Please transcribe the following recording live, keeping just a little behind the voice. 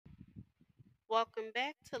Welcome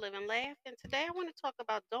back to Live and Laugh. And today I want to talk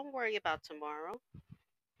about don't worry about tomorrow.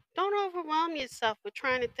 Don't overwhelm yourself with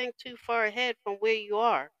trying to think too far ahead from where you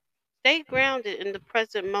are. Stay grounded in the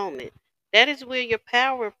present moment. That is where your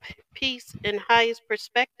power, peace, and highest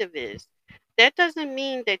perspective is. That doesn't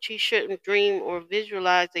mean that you shouldn't dream or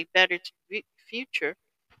visualize a better future.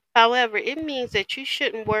 However, it means that you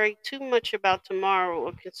shouldn't worry too much about tomorrow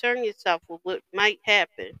or concern yourself with what might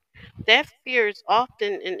happen. That fear is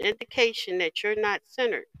often an indication that you're not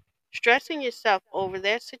centered. Stressing yourself over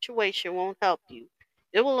that situation won't help you.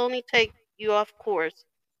 It will only take you off course.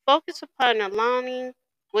 Focus upon aligning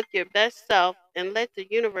with your best self and let the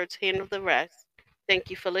universe handle the rest. Thank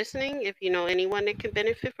you for listening. If you know anyone that can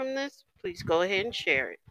benefit from this, please go ahead and share it.